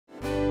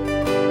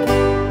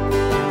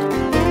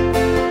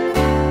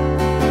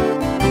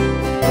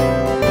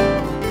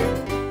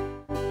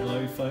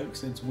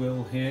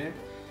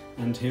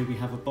And here we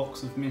have a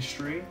box of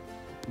mystery.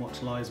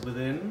 What lies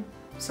within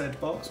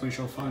said box, we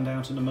shall find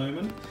out in a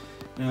moment.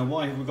 Now,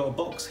 why have we got a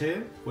box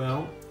here?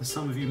 Well, as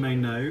some of you may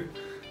know,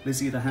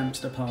 Lizzie the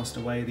hamster passed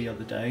away the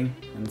other day,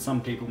 and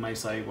some people may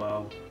say,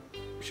 well,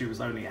 she was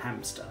only a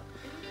hamster.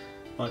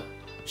 But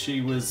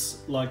she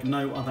was like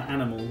no other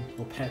animal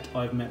or pet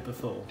I've met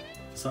before.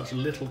 Such a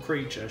little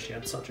creature, she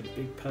had such a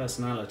big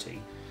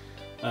personality.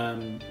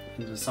 And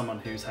as someone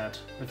who's had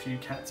a few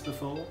cats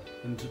before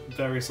and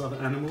various other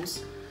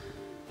animals,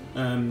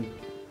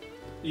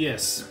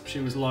 yes, she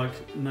was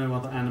like no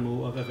other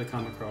animal I've ever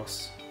come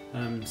across.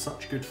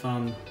 Such good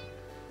fun,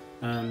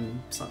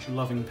 such a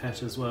loving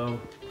pet as well.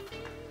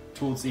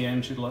 Towards the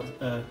end, she'd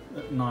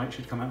at night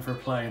she'd come out for a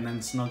play and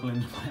then snuggle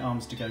into my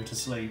arms to go to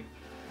sleep,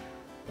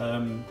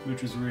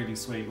 which was really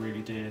sweet,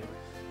 really dear.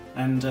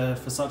 And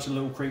for such a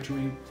little creature,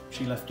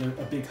 she left a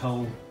big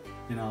hole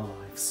in our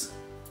lives.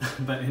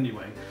 But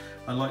anyway,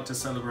 I like to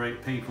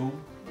celebrate people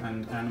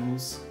and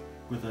animals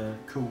with a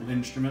cool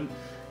instrument,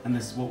 and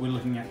this is what we're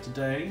looking at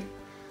today.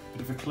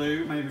 Bit of a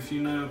clue, maybe if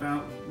you know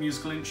about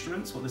musical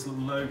instruments, what this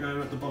little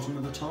logo at the bottom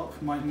of the top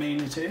might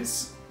mean it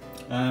is.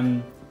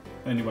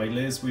 Anyway,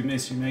 Liz, we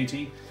miss you,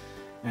 matey,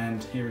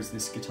 and here is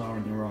this guitar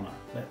in your honour.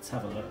 Let's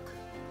have a look.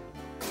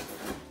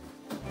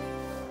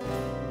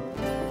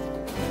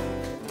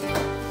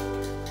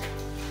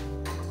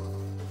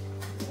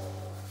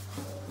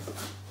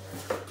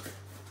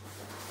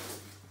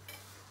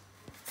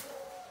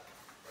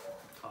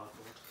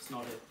 Cardboard, it's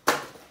not it.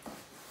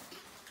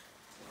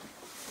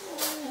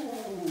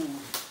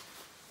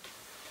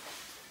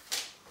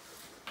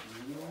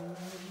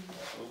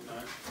 Oh no,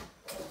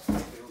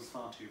 feels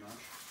far too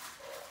much.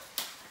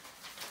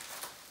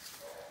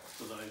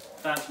 Although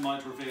that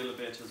might reveal a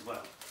bit as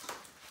well.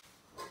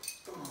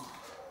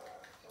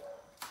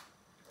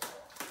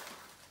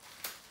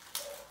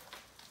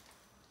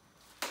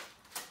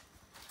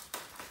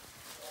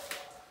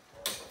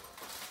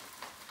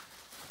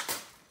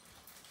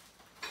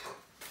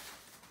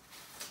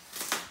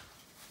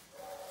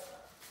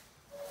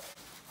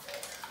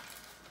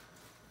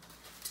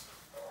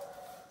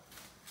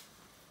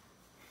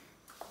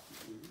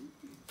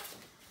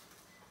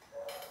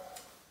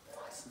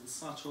 Nice and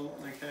subtle.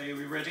 Okay, are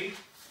we ready?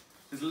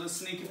 There's a little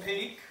sneaky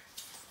peek.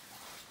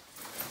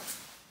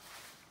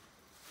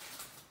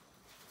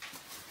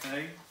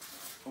 Okay,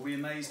 are we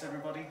amazed,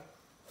 everybody?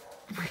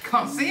 We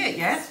can't see it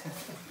yet.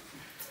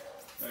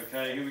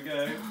 Okay, here we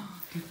go.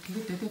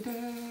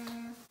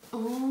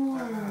 Ooh.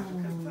 Ah,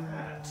 look at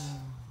that.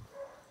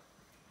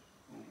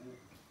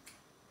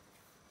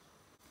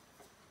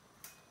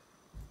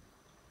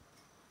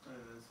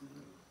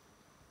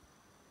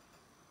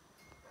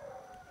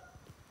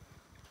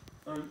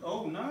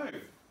 Oh no,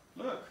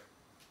 look.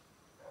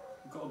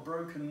 We've got a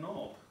broken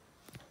knob.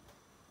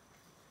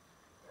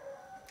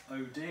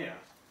 Oh dear.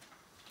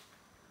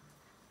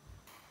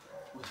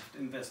 We'll have to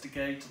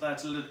investigate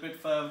that a little bit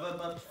further,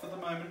 but for the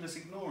moment just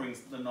ignoring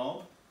the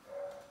knob.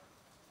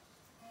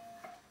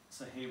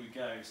 So here we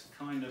go, it's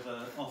kind of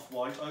a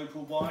off-white,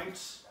 opal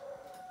white,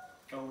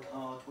 gold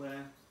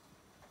hardware,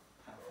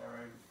 Pat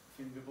Ferro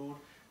fingerboard.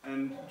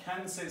 And you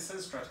can see it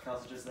says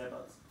Stratocasters there,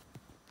 but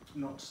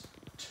not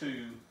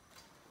too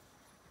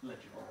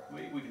legible.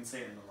 We can see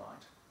it in the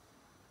light.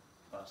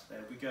 But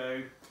there we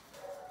go.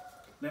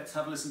 Let's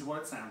have a listen to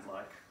what it sounds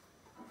like.